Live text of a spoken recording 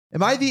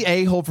Am I the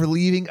a-hole for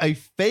leaving a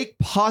fake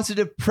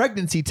positive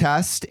pregnancy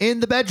test in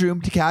the bedroom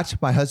to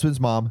catch my husband's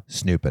mom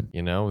snooping?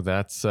 You know,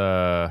 that's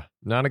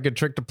not a good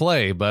trick to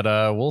play, but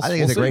I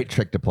think it's a great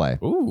trick to play.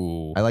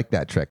 Ooh. I like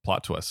that trick.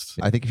 Plot twist.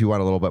 I think if you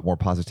want a little bit more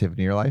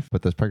positivity in your life,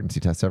 put those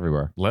pregnancy tests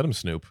everywhere. Let him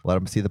snoop. Let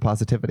them see the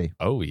positivity.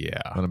 Oh, yeah.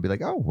 Let them be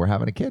like, oh, we're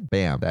having a kid.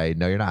 Bam. Hey,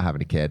 no, you're not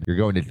having a kid. You're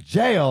going to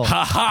jail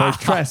for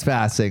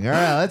trespassing. All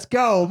right, let's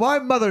go. My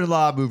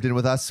mother-in-law moved in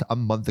with us a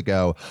month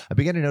ago. I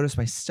began to notice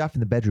my stuff in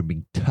the bedroom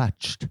being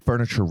touched,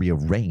 furniture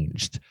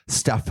rearranged,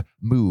 stuff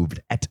moved,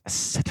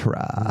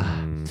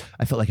 etc.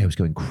 I felt like I was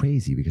going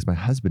crazy because my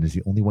husband is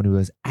the only one who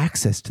has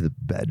access to the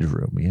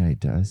bedroom. Yeah, he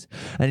does.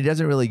 And he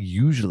doesn't really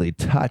usually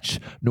touch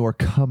nor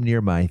come near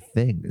my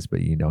things,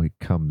 but you know, he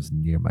comes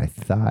near my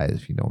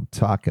thighs. You know what I'm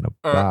talking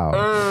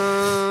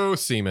about.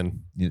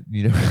 Semen.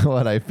 You know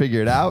what I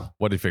figured out?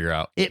 What did you figure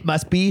out? It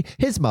must be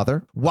his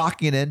mother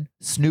walking in,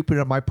 snooping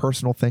on my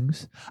personal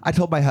things. I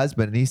told my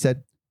husband and he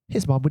said,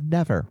 his mom would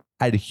never.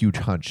 I had a huge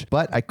hunch,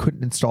 but I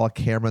couldn't install a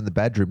camera in the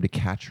bedroom to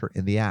catch her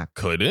in the act.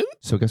 Couldn't?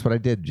 So guess what I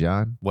did,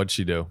 John? What'd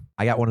she do?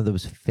 I got one of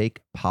those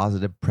fake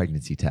positive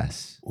pregnancy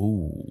tests.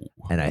 Ooh.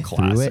 And I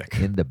threw it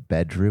in the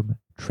bedroom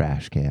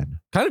trash can.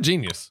 Kind of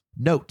genius.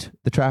 Note,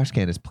 the trash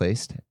can is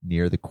placed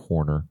near the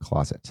corner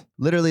closet.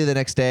 Literally the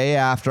next day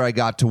after I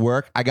got to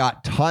work, I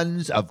got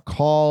tons of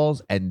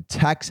calls and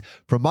texts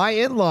from my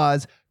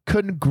in-laws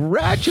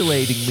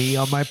congratulating me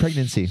on my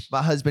pregnancy.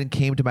 My husband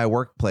came to my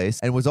workplace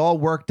and was all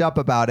worked up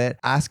about it,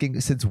 asking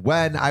since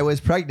when I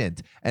was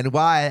pregnant and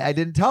why I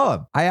didn't tell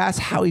him. I asked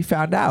how he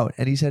found out,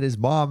 and he said his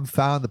mom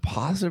found the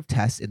positive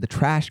test in the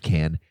trash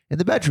can in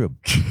the bedroom.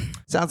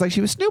 Sounds like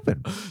she was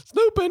snooping.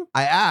 Snooping.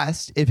 I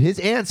asked if his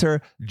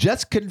answer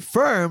just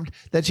confirmed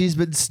that she's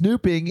been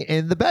snooping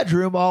in the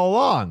bedroom all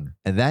along.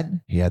 And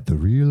then he had the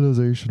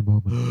realization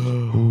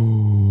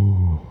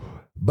moment.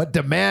 But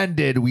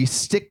demanded we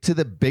stick to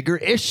the bigger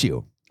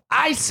issue.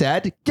 I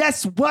said,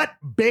 guess what,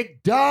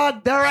 big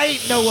dog? There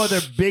ain't no other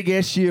big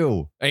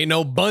issue. Ain't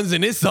no buns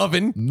in this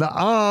oven.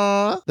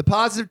 Nuh-uh. The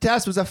positive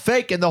test was a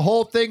fake and the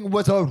whole thing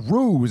was a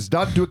ruse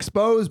done to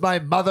expose my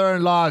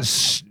mother-in-law's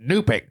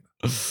snooping.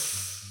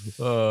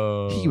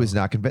 He was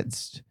not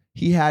convinced.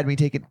 He had me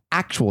take an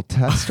actual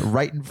test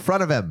right in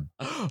front of him.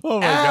 Oh my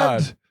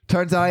God.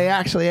 Turns out I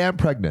actually am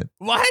pregnant.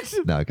 What?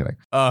 No, kidding.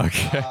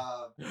 Okay.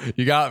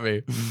 You got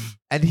me.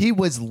 And he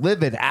was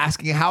livid,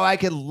 asking how I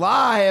could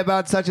lie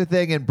about such a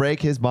thing and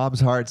break his mom's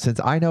heart, since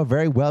I know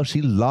very well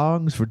she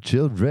longs for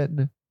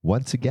children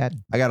once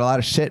again. I got a lot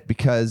of shit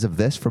because of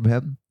this from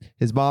him.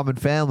 His mom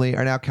and family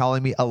are now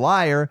calling me a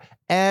liar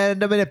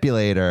and a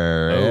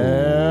manipulator.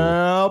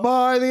 Oh. Am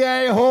I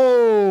the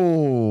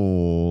a-hole?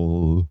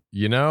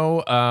 You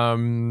know,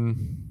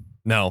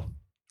 no.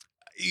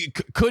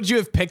 Could you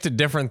have picked a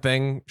different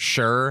thing?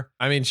 Sure.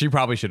 I mean, she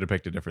probably should have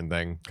picked a different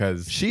thing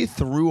because she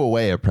threw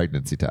away a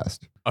pregnancy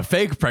test. A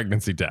fake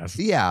pregnancy test.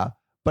 Yeah,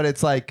 but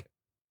it's like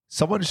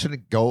someone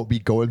shouldn't be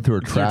going through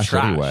her trash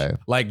anyway.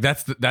 Like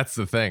that's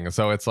the thing.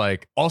 So it's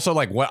like also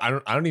like what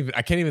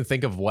I can't even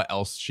think of what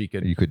else you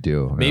could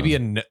do. Maybe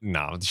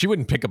no, she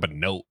wouldn't pick up a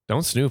note.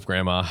 Don't snoop,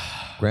 Grandma.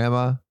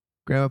 Grandma,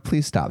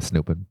 please stop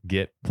snooping.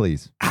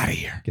 Please out of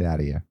here. Get out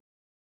of here.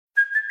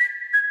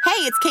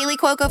 Hey, it's Kaylee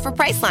Cuoco for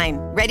Priceline.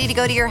 Ready to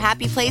go to your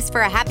happy place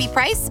for a happy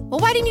price? Well,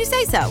 why didn't you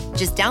say so?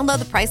 Just download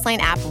the Priceline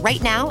app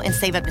right now and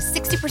save up to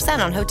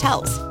 60% on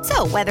hotels.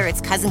 So whether it's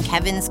Cousin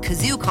Kevin's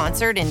Kazoo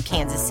Concert in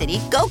Kansas City,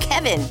 go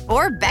Kevin,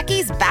 or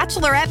Becky's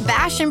Bachelorette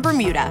Bash in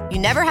Bermuda, you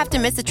never have to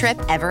miss a trip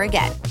ever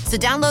again. So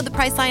download the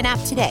Priceline app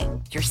today.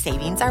 Your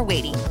savings are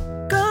waiting.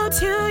 Go to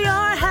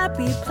your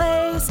happy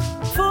place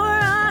for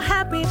a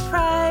happy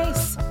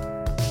price.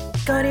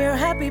 Go to your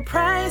happy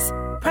price,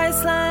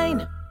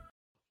 Priceline.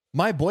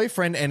 My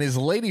boyfriend and his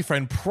lady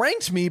friend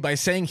pranked me by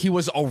saying he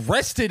was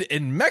arrested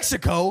in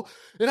Mexico,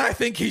 and I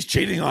think he's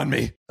cheating on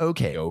me.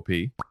 Okay, OP.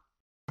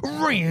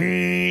 Oh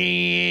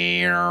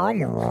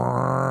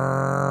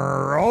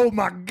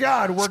my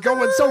God, we're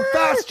going so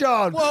fast,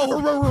 John.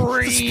 Whoa,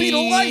 the speed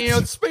of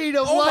light. Speed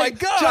of light. Oh my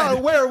God.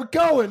 John, where are we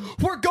going?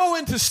 We're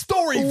going to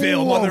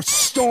Storyville, mother.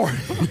 Story.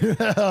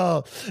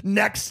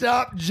 Next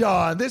up,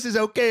 John. This is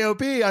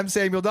OKOP. I'm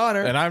Samuel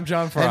Donner. And I'm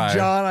John Fry. And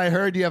John, I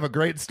heard you have a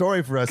great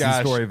story for us in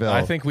Storyville.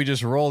 I think we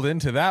just rolled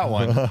into that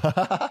one.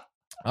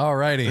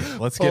 Alrighty,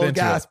 let's get into it.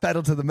 Gas,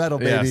 pedal to the metal,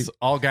 baby. Yes,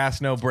 all gas,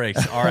 no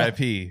brakes.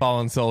 R.I.P.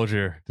 Fallen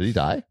soldier. Did he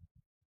die?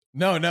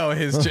 No,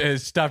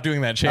 his stopped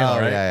doing that channel,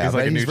 right? Yeah. He's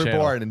like he's new reborn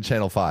channel. in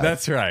Channel 5.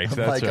 That's right.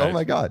 That's right. Oh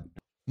my God.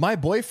 My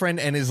boyfriend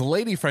and his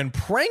lady friend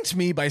pranked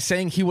me by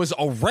saying he was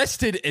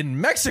arrested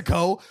in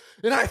Mexico,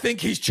 and I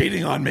think he's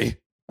cheating on me.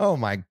 Oh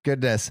my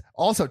goodness.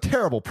 Also,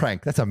 terrible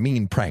prank. That's a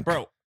mean prank.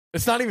 Bro,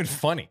 it's not even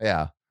funny.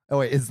 Yeah. Oh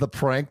wait, is the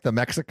prank the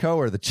Mexico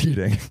or the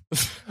cheating?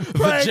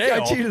 The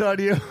jail. I cheated on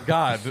you.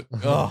 God.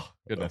 Oh,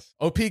 goodness.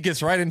 OP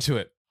gets right into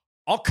it.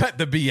 I'll cut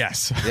the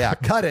BS. Yeah,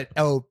 cut it,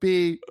 OP.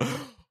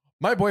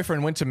 My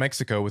boyfriend went to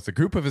Mexico with a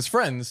group of his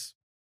friends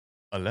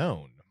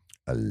alone.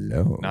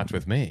 Alone? Not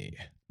with me.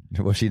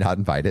 Was she not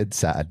invited?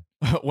 Sad.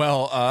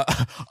 Well,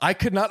 I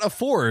could not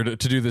afford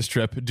to do this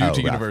trip due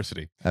to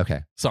university.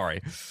 Okay.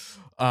 Sorry.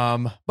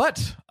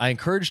 But I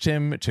encouraged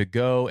him to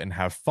go and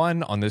have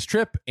fun on this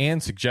trip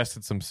and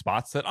suggested some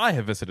spots that I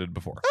have visited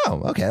before.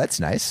 Oh, okay. That's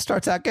nice.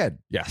 Starts out good.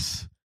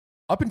 Yes.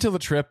 Up until the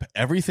trip,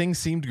 everything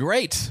seemed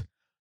great.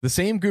 The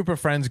same group of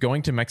friends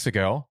going to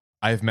Mexico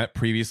I've met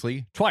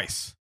previously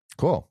twice.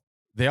 Cool.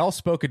 They all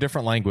spoke a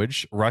different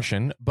language,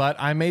 Russian, but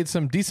I made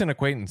some decent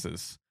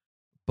acquaintances.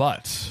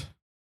 But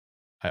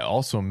I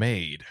also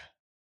made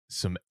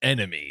some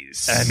enemies.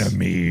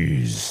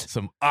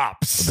 Some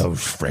ops. Those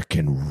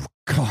frickin'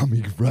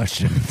 commie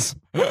Russians.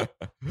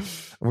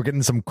 We're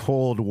getting some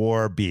Cold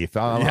War beef.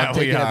 I'm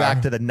taking it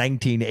back to the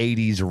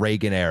 1980s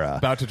Reagan era.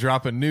 About to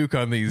drop a nuke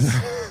on these.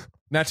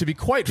 Now, to be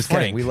quite Just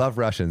frank. kidding. We love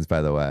Russians,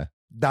 by the way.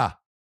 Da.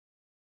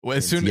 Well,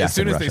 as soon as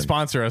they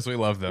sponsor us, we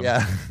love them.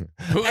 Yeah.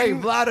 Hey,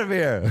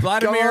 Vladimir,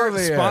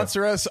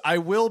 sponsor us. I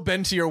will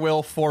bend to your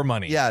will for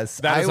money. Yes,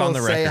 that is I will on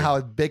the say record.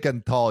 how big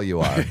and tall you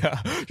are. Yeah,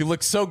 you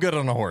look so good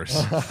on a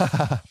horse.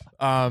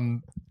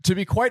 To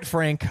be quite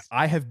frank,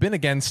 I have been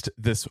against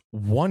this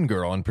one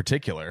girl in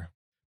particular.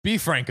 Be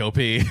frank, OP.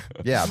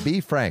 Yeah, be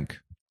frank.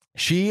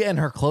 She and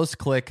her close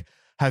clique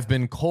have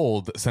been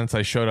cold since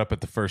I showed up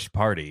at the first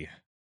party.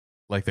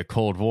 Like the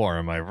Cold War,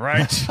 am I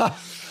right?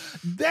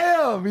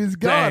 Damn, he's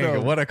got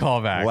him. What a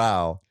callback.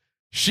 Wow.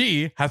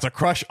 She has a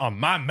crush on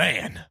my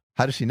man.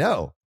 How does she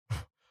know?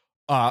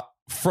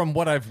 From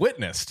what I've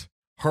witnessed,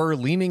 her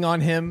leaning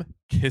on him,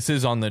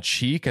 kisses on the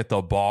cheek at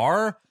the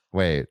bar.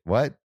 Wait,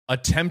 what?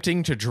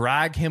 Attempting to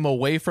drag him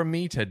away from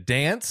me to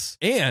dance.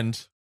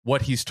 And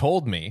what he's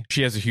told me,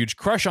 she has a huge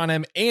crush on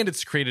him and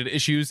it's created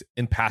issues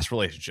in past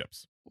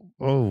relationships.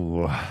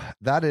 Oh,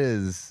 that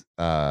is...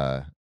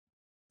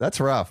 That's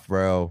rough,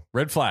 bro.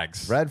 Red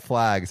flags. Red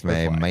flags,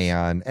 Red flags.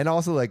 man. And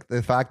also, like,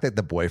 the fact that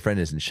the boyfriend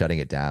isn't shutting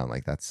it down,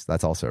 like, that's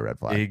also a red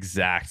flag.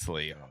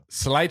 Exactly.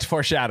 Slight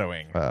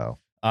foreshadowing. Oh.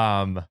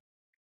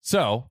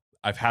 So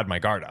I've had my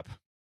guard up.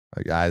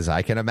 As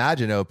I can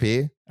imagine, OP.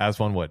 As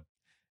one would.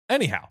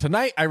 Anyhow,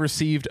 tonight I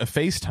received a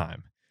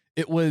FaceTime.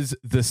 It was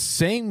the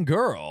same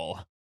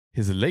girl,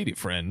 his lady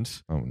friend,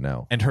 Oh,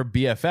 no. and her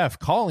BFF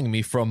calling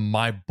me from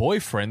my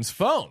boyfriend's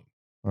phone.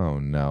 Oh,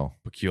 no.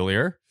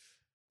 Peculiar.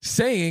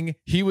 Saying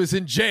he was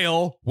in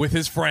jail with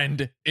his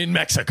friend in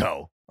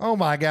Mexico. Oh,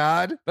 my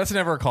God. That's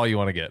never a call you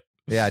want to get.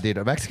 Yeah,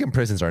 dude. Mexican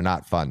prisons are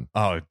not fun.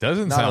 Oh, it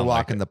doesn't Not sound a walk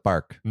like in it. the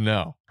park.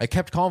 No. I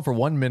kept calm for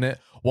 1 minute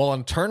while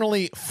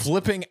internally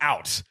flipping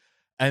out.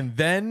 And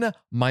then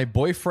my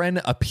boyfriend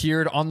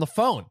appeared on the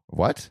phone.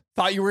 What?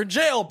 Thought you were in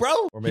jail, bro.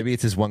 Or maybe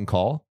it's his one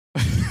call.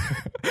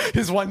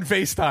 His one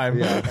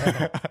FaceTime.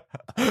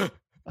 Yeah.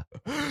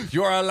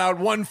 You are allowed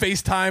one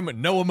FaceTime,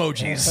 no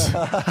emojis.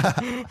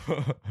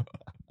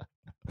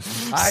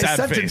 I Sad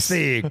sentence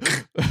thee.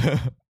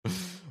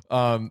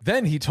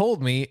 Then he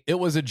told me it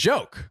was a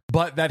joke,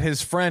 but that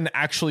his friend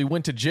actually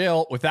went to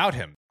jail without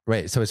him.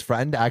 Wait, so his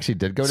friend actually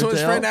did go to So jail?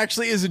 his friend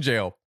actually is in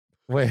jail.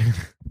 Wait,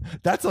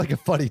 that's like a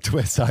funny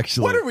twist,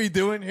 actually. What are we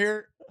doing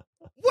here?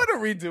 What are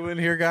we doing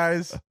here,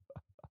 guys?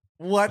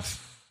 What?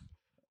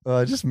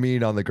 Just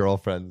mean on the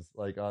girlfriends,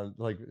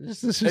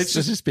 it's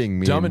just being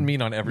mean, Dumb and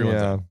mean on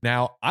everyone's Yeah. end.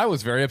 Now, I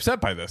was very upset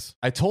by this.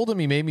 I told him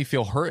he made me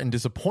feel hurt and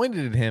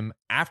disappointed in him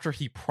after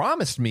he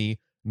promised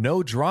me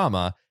no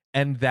drama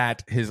and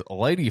that his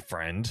lady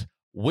friend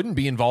wouldn't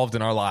be involved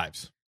in our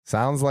lives.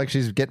 Sounds like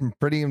she's getting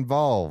pretty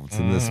involved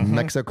in this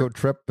Mexico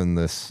trip and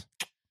this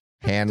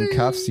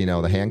handcuffs. You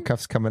know, the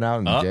handcuffs coming out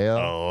in jail.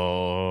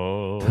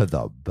 Oh. To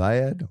the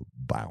bed.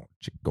 Bow,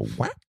 chicka,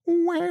 wow,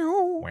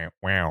 wow. Wow,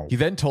 wow. He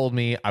then told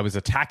me I was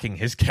attacking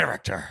his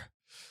character.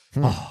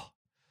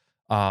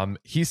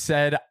 He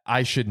said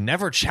I should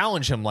never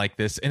challenge him like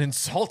this and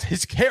insult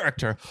his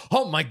character.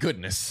 Oh my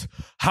goodness.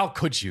 How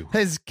could you?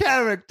 His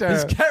character.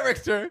 His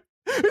character.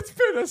 It's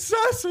been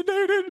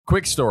assassinated.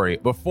 Quick story.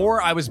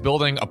 Before I was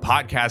building a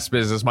podcast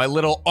business, my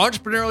little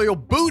entrepreneurial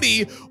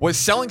booty was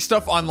selling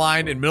stuff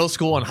online in middle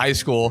school and high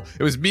school.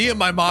 It was me and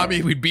my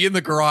mommy. We'd be in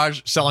the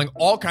garage selling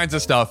all kinds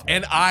of stuff.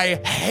 And I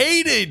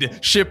hated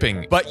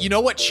shipping. But you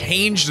know what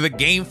changed the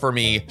game for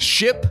me?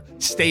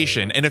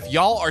 ShipStation. And if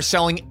y'all are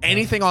selling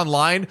anything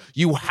online,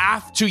 you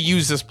have to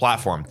use this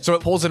platform. So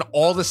it pulls in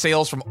all the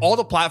sales from all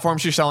the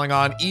platforms you're selling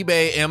on,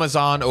 eBay,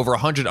 Amazon, over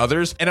 100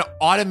 others. And it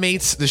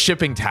automates the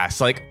shipping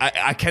tasks. Like,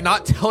 I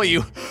cannot tell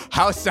you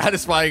how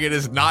satisfying it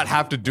is not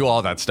have to do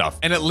all that stuff.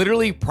 And it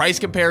literally price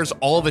compares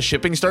all the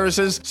shipping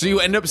services. So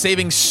you end up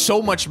saving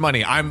so much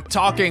money. I'm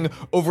talking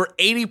over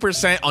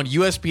 80% on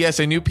USPS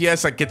and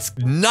UPS. That gets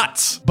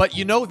nuts. But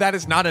you know that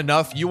is not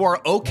enough. You are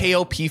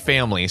OKOP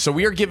family. So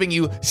we are giving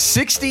you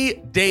 60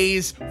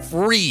 days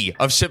free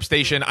of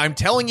ShipStation. I'm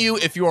telling you,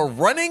 if you are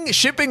running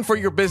shipping for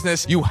your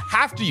business, you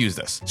have to use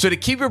this. So to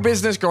keep your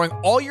business growing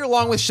all year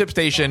long with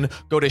ShipStation,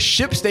 go to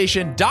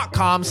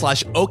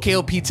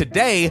shipstation.com/OKOP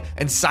today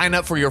and sign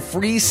up for your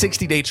free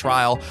 60-day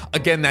trial.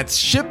 Again,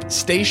 that's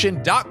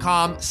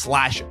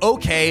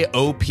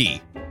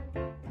shipstation.com/OKOP.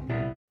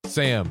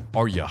 Sam,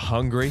 are you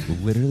hungry?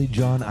 Literally,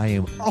 John, I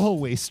am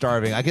always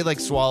starving. I could like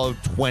swallow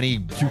 20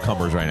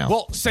 cucumbers right now.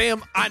 Well,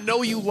 Sam, I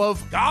know you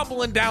love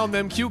gobbling down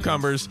them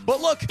cucumbers,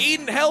 but look,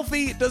 eating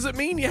healthy doesn't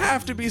mean you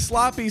have to be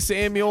sloppy,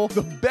 Samuel.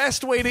 The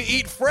best way to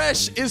eat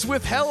fresh is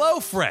with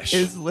HelloFresh.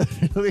 It's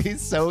literally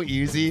so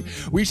easy.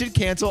 We should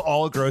cancel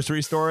all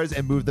grocery stores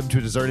and move them to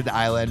a deserted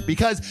island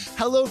because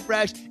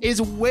HelloFresh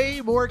is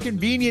way more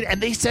convenient and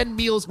they send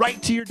meals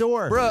right to your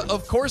door. Bruh,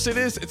 of course it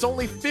is. It's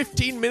only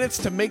 15 minutes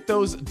to make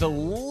those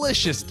delicious,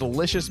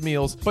 delicious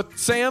meals. But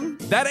Sam,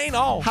 that ain't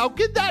all. How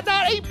could that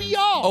not be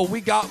all? Oh,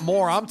 we got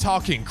more. I'm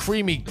talking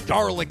creamy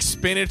garlic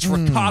spinach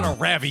ricotta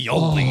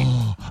ravioli.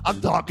 Oh, I'm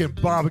talking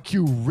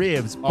barbecue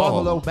ribs,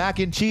 buffalo mac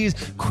and cheese,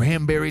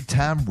 cranberry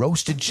thyme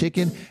roasted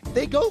chicken.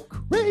 They go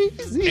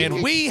crazy.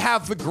 And we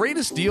have the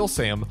greatest deal,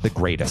 Sam. The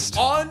greatest.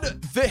 On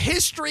the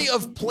history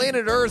of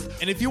planet Earth.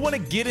 And if you want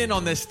to get in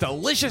on this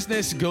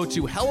deliciousness, go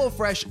to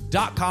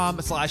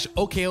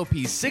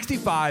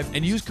HelloFresh.com/OKOP65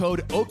 and use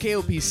code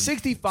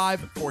OKOP65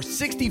 for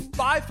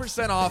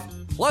 65% off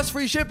plus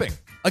free shipping.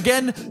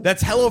 Again,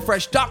 that's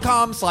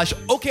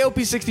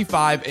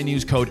HelloFresh.com/OKOP65 and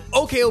use code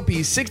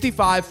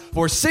OKOP65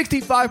 for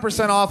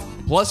 65% off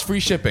plus free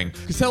shipping.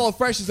 Because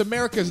HelloFresh is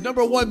America's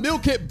 #1 meal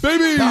kit,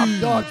 baby! Top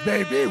dogs,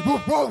 baby!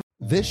 Woof, woof.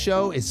 This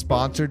show is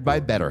sponsored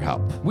by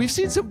BetterHelp. We've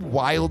seen some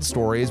wild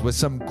stories with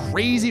some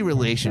crazy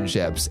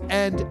relationships,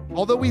 and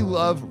although we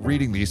love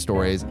reading these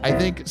stories, I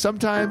think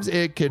sometimes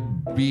it could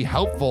be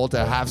helpful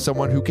to have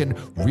someone who can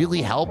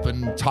really help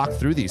and talk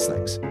through these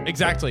things.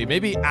 Exactly.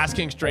 Maybe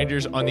asking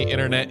strangers on the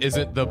internet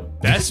isn't the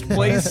best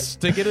place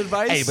to get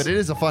advice. Hey, but it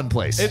is a fun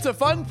place. It's a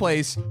fun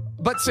place,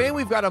 but saying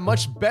we've got a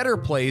much better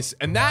place,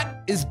 and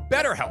that is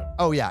BetterHelp.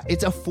 Oh yeah,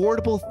 it's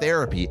affordable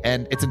therapy,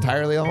 and it's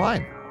entirely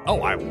online.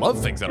 Oh, I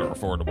love things that are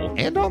affordable.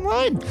 And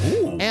online.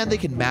 Ooh. And they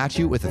can match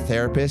you with a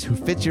therapist who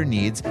fits your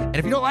needs. And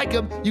if you don't like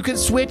them, you can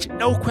switch,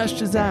 no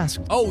questions asked.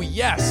 Oh,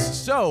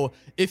 yes. So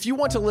if you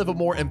want to live a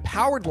more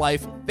empowered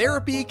life,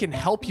 therapy can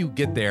help you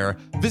get there.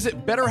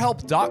 Visit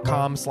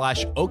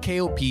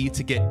BetterHelp.com/OKOP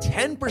to get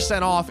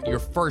 10% off your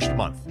first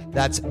month.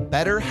 That's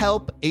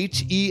BetterHelp,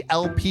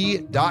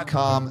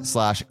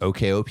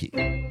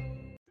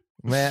 HELP.com/OKOP.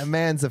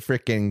 Man's a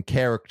freaking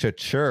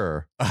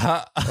caricature.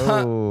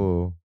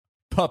 Oh.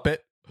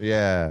 Puppet.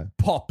 Yeah.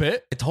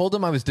 Puppet. I told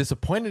him I was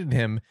disappointed in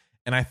him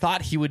and I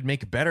thought he would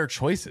make better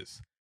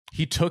choices.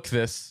 He took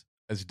this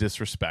as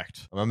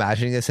disrespect. I'm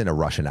imagining this in a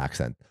Russian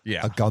accent.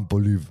 Yeah. I can't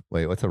believe.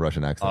 Wait, what's a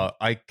Russian accent?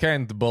 I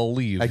can't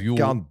believe you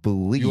can't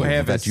believe you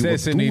have that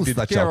assassinated you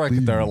would do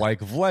character like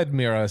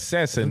Vladimir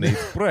assassinate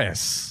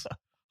press.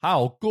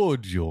 How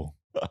could you?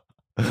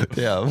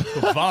 Yeah.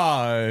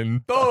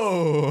 Fine.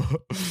 Oh.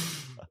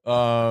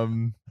 A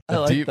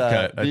like deep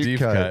that. cut. A deep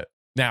cut.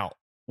 Now,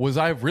 was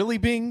I really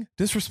being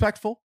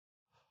disrespectful?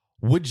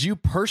 Would you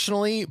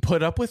personally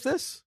put up with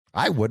this?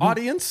 I wouldn't.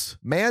 Audience?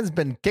 Man's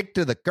been kicked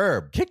to the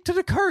curb. Kicked to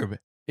the curb.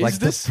 Is Like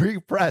this the free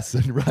press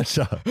in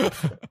Russia.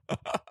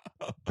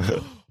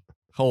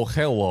 Oh,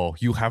 hello.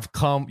 You have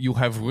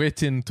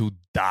written to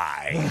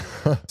die.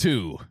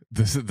 2.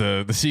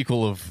 The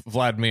sequel of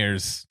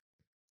Vladimir's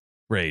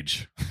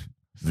Rage.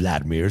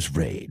 Vladimir's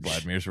Rage.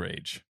 Vladimir's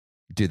Rage.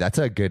 Dude, that's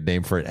a good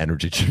name for an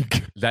energy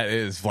drink. That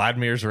is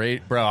Vladimir's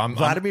Rage. Bro,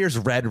 Vladimir's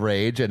Red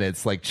Rage, and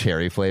it's like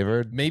cherry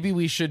flavored. maybe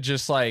we should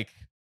just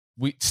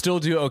we still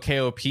do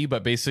OKOP,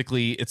 but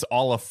basically it's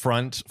all a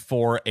front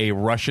for a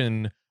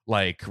Russian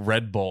like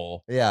Red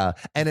Bull. Yeah,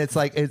 and it's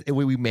like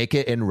we make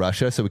it in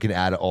Russia so we can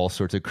add all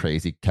sorts of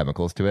crazy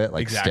chemicals to it,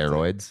 like Exactly.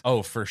 steroids.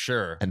 Oh, for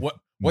sure. And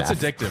What's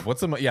meth. addictive?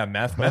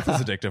 Meth. Meth is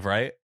addictive,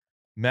 right?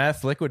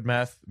 Meth, liquid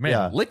meth. Man,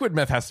 Yeah. liquid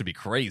meth has to be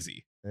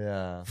crazy.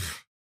 Yeah,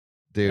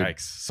 dude.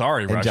 Yikes.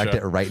 Sorry, Inject Russia.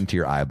 it right into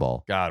your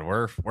eyeball. God,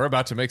 we're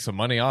about to make some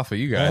money off of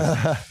you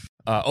guys.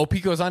 OP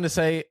goes on to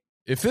say,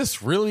 if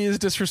this really is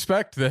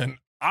disrespect, then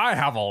I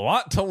have a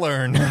lot to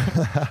learn,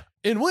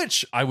 in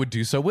which I would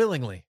do so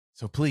willingly.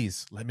 So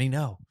please let me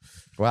know.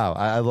 Wow,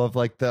 I love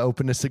like the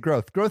openness to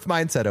growth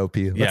mindset. OP,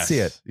 let's see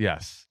it.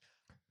 Yes.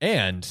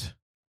 And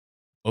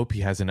OP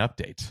has an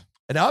update.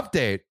 An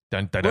update.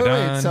 Dun, dun,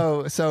 dun,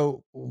 dun.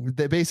 So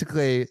they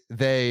basically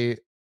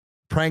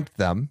pranked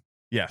them.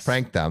 Yes.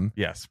 Pranked them.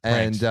 Yes.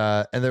 And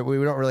pranked. and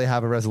we don't really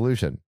have a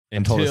resolution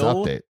until this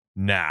Until update.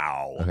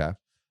 now. Okay.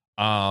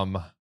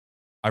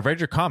 I've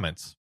read your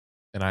comments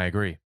and I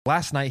agree.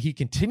 Last night, he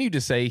continued to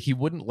say he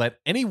wouldn't let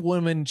any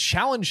woman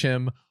challenge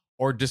him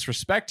or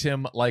disrespect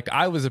him like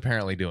I was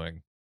apparently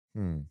doing.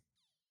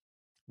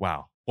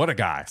 Wow. What a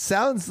guy.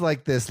 Sounds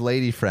like this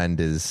lady friend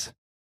is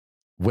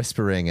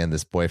whispering in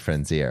this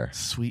boyfriend's ear.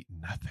 Sweet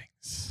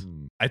nothings.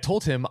 I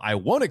told him I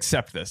won't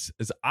accept this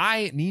as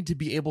I need to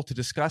be able to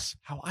discuss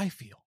how I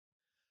feel.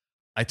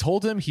 I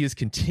told him he is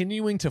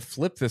continuing to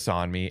flip this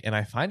on me, and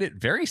I find it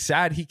very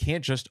sad he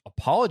can't just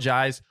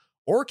apologize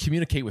or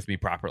communicate with me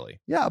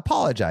properly. Yeah,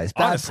 apologize.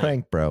 Bad Honestly.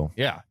 prank, bro.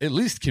 Yeah, at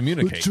least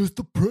communicate. It's just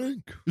a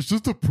prank. It's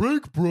just a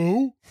prank,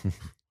 bro.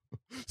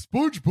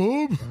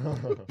 SpongeBob.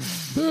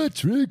 Bad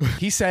trick.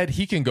 He said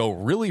he can go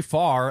really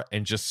far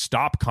and just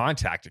stop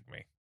contacting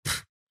me.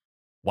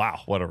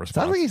 Wow, what a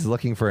response. Sounds like he's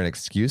looking for an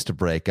excuse to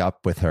break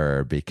up with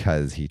her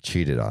because he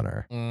cheated on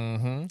her.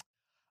 Mm-hmm.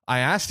 I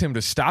asked him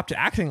to stop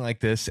acting like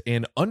this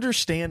and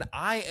understand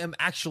I am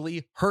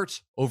actually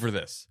hurt over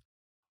this.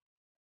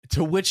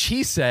 To which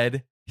he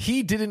said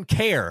he didn't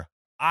care.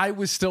 I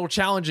was still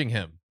challenging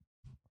him.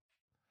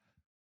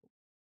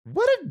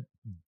 What a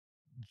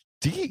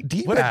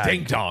D-bag. What a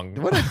ding-dong.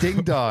 What a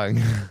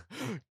ding-dong.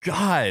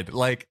 God,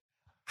 like,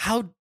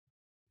 how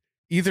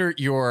either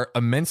you're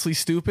immensely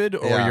stupid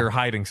or you're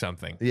hiding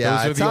something.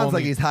 Yeah, it sounds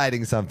like he's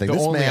hiding something.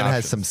 This man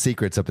has some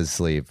secrets up his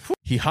sleeve.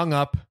 He hung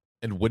up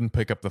and wouldn't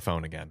pick up the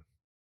phone again.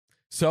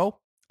 So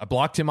I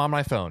blocked him on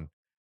my phone.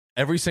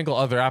 Every single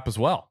other app as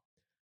well.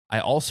 I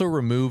also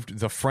removed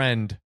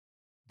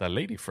the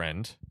lady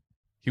friend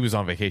he was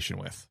on vacation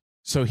with.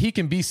 So he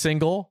can be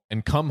single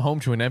and come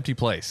home to an empty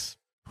place.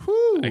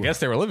 Whew. I guess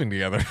they were living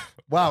together.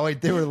 Wow,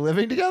 wait, they were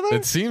living together?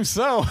 It seems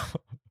so.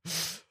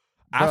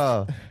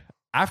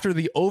 After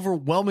the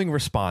overwhelming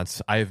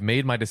response, I have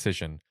made my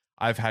decision.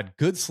 I've had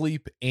good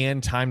sleep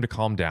and time to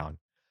calm down.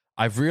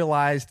 I've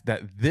realized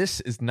that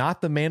this is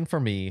not the man for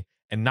me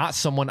and not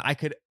someone I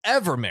could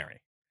ever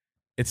marry.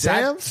 It's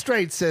damn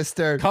straight,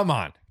 sister. Come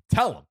on,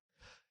 tell him.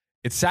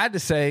 It's sad to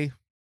say,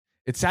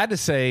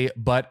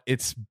 but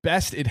it's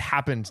best it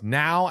happened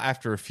now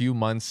after a few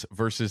months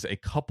versus a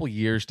couple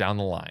years down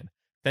the line.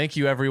 Thank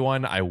you,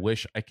 everyone. I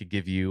wish I could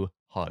give you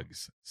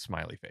hugs.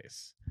 Smiley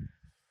face.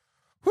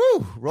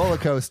 Whew, roller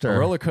coaster.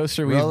 Roller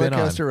coaster we've been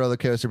on. Roller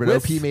coaster, but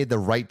OP made the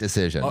right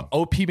decision.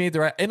 OP made the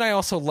right, and I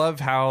also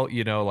love how,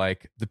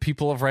 like the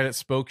people of Reddit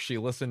spoke, she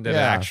listened and it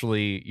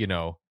actually,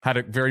 had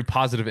a very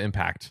positive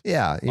impact.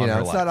 Yeah,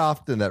 it's not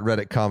often that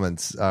Reddit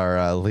comments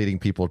are leading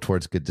people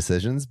towards good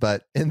decisions,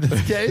 but in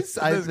this case,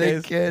 I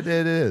think it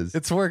is.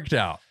 It's worked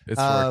out.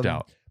 Worked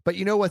out. But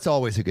you know what's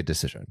always a good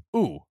decision?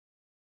 Ooh.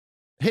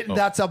 Hitting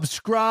that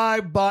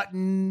subscribe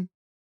button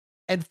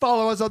and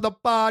follow us on the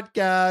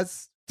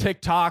podcast.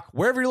 TikTok,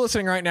 wherever you're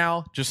listening right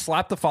now, just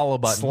slap the follow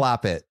button.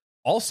 Slap it.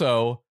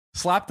 Also,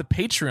 slap the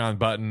Patreon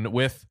button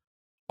with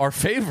our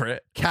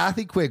favorite,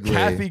 Kathy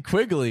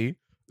Quigley.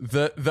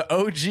 The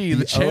OG,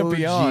 the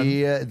champion.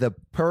 OG, the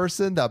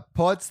person that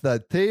puts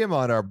the team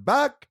on our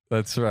back.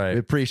 That's right. We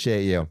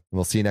appreciate you.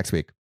 We'll see you next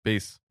week.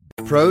 Peace.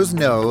 Pros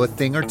know a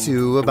thing or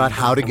two about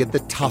how to get the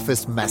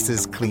toughest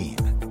messes clean.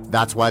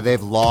 That's why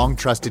they've long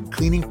trusted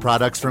cleaning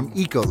products from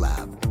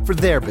Ecolab for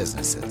their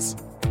businesses.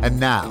 And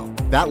now,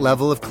 that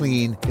level of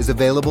clean is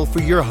available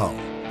for your home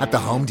at the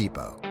Home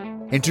Depot.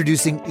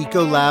 Introducing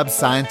Ecolab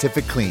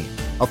Scientific Clean,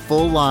 a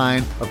full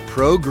line of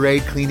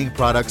pro-grade cleaning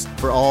products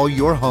for all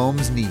your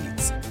home's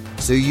needs.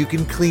 So you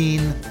can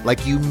clean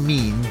like you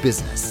mean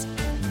business.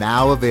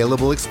 Now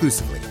available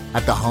exclusively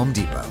at the Home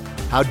Depot.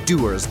 How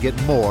doers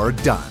get more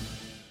done.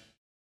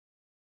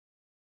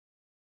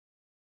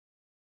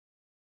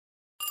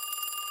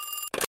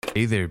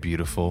 Hey there,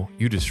 beautiful.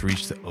 You just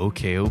reached the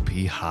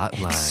OKOP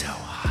hotline. It's so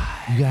hot.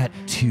 You got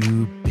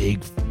two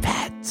big,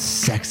 fat,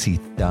 sexy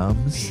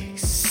thumbs. Big,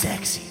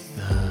 sexy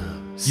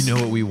thumbs. You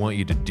know what we want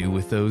you to do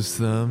with those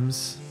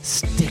thumbs?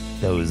 Stick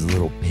those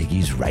little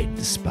piggies right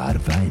into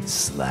Spotify and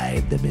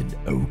slide them in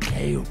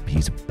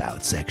OKOP's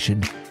About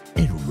section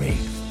and rate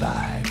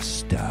 5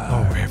 stars.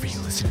 Or wherever you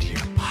listen to your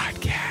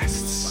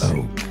podcasts.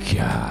 Oh,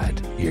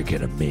 God. You're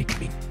going to make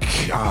me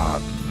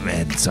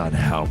comment on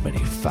how many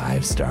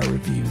 5-star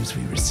reviews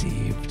we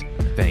received.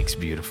 Thanks,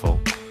 beautiful.